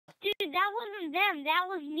that wasn't them. That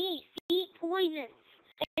was me. Eat poison.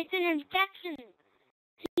 It's an infection.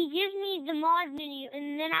 He gives me the mod menu,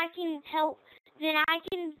 and then I can help. Then I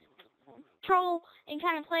can troll and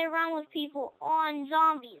kind of play around with people on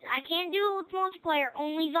zombies. I can't do it with multiplayer.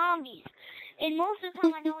 Only zombies. And most of the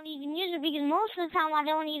time I don't even use it because most of the time I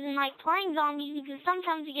don't even like playing zombies because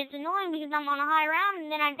sometimes it gets annoying because I'm on a high round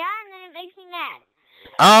and then I die and then it makes me mad.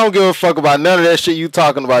 I don't give a fuck about none of that shit you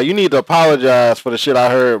talking about. You need to apologize for the shit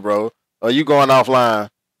I heard, bro. Or you going offline.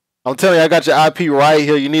 I'm telling you, I got your IP right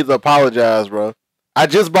here. You need to apologize, bro. I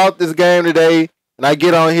just bought this game today and I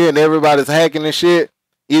get on here and everybody's hacking and shit.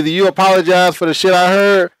 Either you apologize for the shit I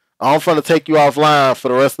heard or I'm finna take you offline for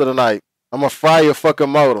the rest of the night. I'm gonna fry your fucking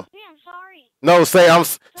motor. Yeah, I'm sorry. No, say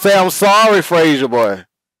I'm sorry, Fraser boy.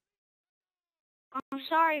 I'm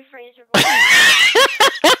sorry, Fraser boy.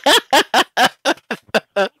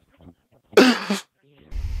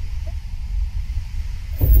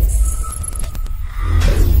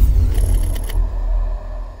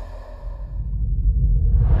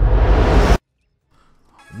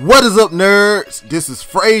 What is up, nerds? This is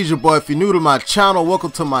Fraser boy. If you're new to my channel, welcome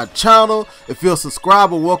to my channel. If you're a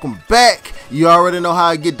subscriber, welcome back. You already know how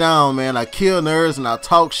I get down, man. I kill nerds and I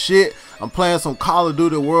talk shit. I'm playing some Call of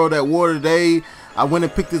Duty World at War today. I went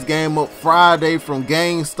and picked this game up Friday from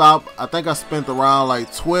GameStop. I think I spent around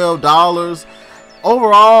like $12.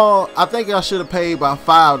 Overall, I think I should have paid about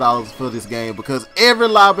 $5 for this game because every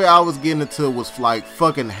lobby I was getting into was like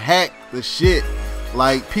fucking hack the shit.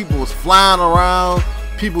 Like people was flying around.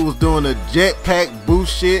 People was doing the jetpack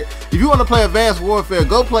boost shit. If you want to play Advanced Warfare,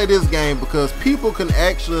 go play this game because people can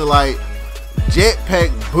actually like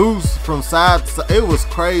jetpack boost from side to side. It was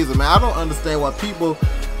crazy, man. I don't understand why people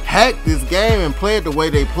hack this game and play it the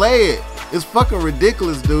way they play it. It's fucking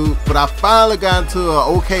ridiculous, dude. But I finally got into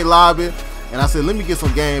an okay lobby and I said, let me get some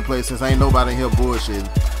gameplay since ain't nobody in here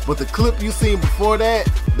bullshitting. But the clip you seen before that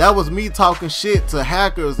was me talking shit to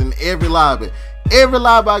hackers in every lobby. Every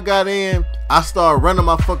lobby I got in, I started running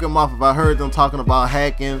my fucking mouth if I heard them talking about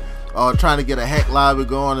hacking or trying to get a hack lobby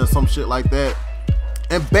going or some shit like that.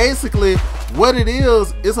 And basically, what it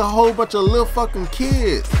is a whole bunch of little fucking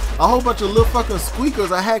kids. A whole bunch of little fucking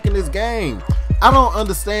squeakers are hacking this game. I don't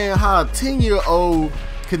understand how a 10-year-old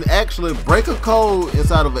can actually break a code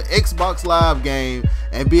inside of an Xbox Live game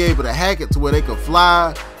and be able to hack it to where they can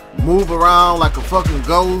fly, move around like a fucking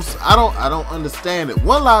ghost. I don't understand it.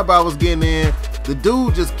 One lobby I was getting in, the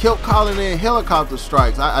dude just kept calling in helicopter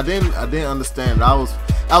strikes. I didn't understand it.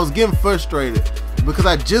 I was getting frustrated because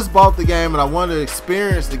I just bought the game and I wanted to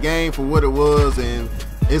experience the game for what it was, and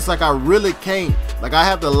it's like I really can't. Like I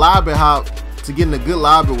have to lobby hop to get in a good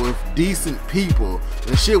lobby with decent people.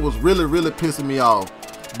 And shit was really pissing me off.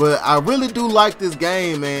 But I really do like this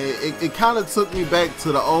game, man. It kind of took me back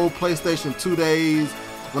to the old PlayStation 2 days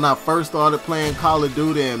when I first started playing Call of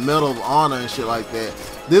Duty and Medal of Honor and shit like that.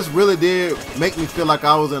 This really did make me feel like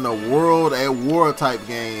I was in a World at War type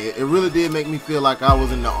game. It really did make me feel like I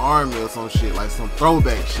was in the army or some shit, like some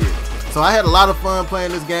throwback shit. So I had a lot of fun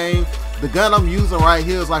playing this game. The gun I'm using right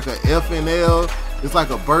here is like a FNL. It's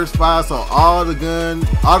like a burst fire, so all the gun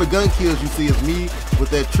kills you see is me with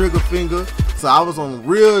that trigger finger. So I was on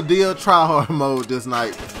real deal tryhard mode this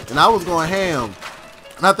night, and I was going ham.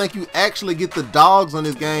 And I think you actually get the dogs on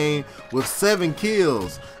this game with 7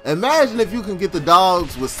 kills. Imagine if you can get the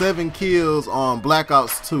dogs with 7 kills on Black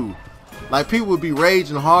Ops 2. Like people would be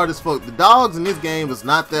raging hard as fuck. The dogs in this game is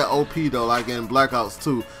not that OP though, like in Black Ops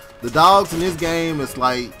 2. The dogs in this game is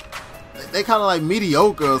like, they kind of like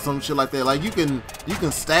mediocre or some shit like that. Like you can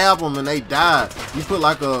stab them and they die. You put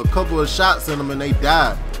like a couple of shots in them and they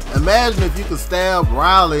die. Imagine if you could stab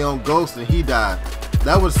Riley on Ghost and he died.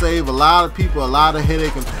 That would save a lot of people a lot of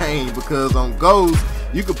headache and pain, because on Ghost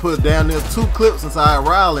you could put down there 2 clips inside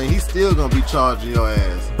Riley and he's still gonna be charging your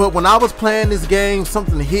ass. But when I was playing this game,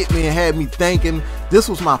 something hit me and had me thinking. This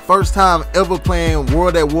was my first time ever playing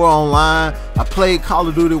World at War online. I played Call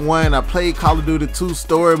of Duty 1, I played Call of Duty 2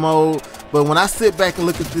 story mode, but when I sit back and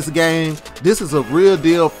look at this game, this is a real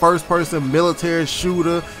deal first person military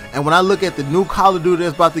shooter. And when I look at the new Call of Duty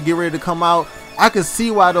that's about to get ready to come out, I can see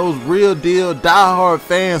why those real deal diehard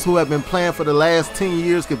fans who have been playing for the last 10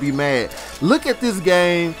 years could be mad. Look at this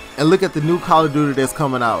game and look at the new Call of Duty that's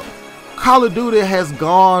coming out. Call of Duty has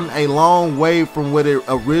gone a long way from where it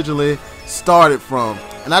originally started from.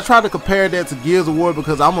 And I try to compare that to Gears of War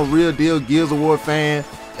because I'm a real deal Gears of War fan.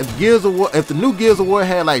 If the new Gears of War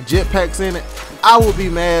had like jetpacks in it, I would be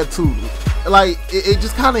mad too. like it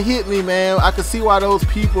just kind of hit me, man. I can see why those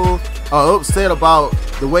people are upset about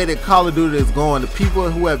the way that Call of Duty is going. The people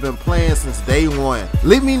who have been playing since day one.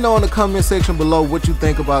 Let me know in the comment section below what you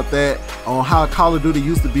think about that, on how Call of Duty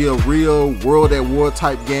used to be a real world at war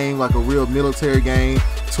type game, like a real military game,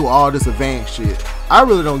 to all this advanced shit. I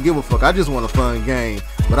really don't give a fuck. I just want a fun game.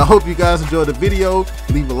 But I hope you guys enjoyed the video.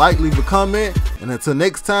 Leave a like, leave a comment, and until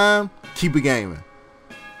next time, keep it gaming.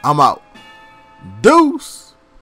 I'm out. Deuce.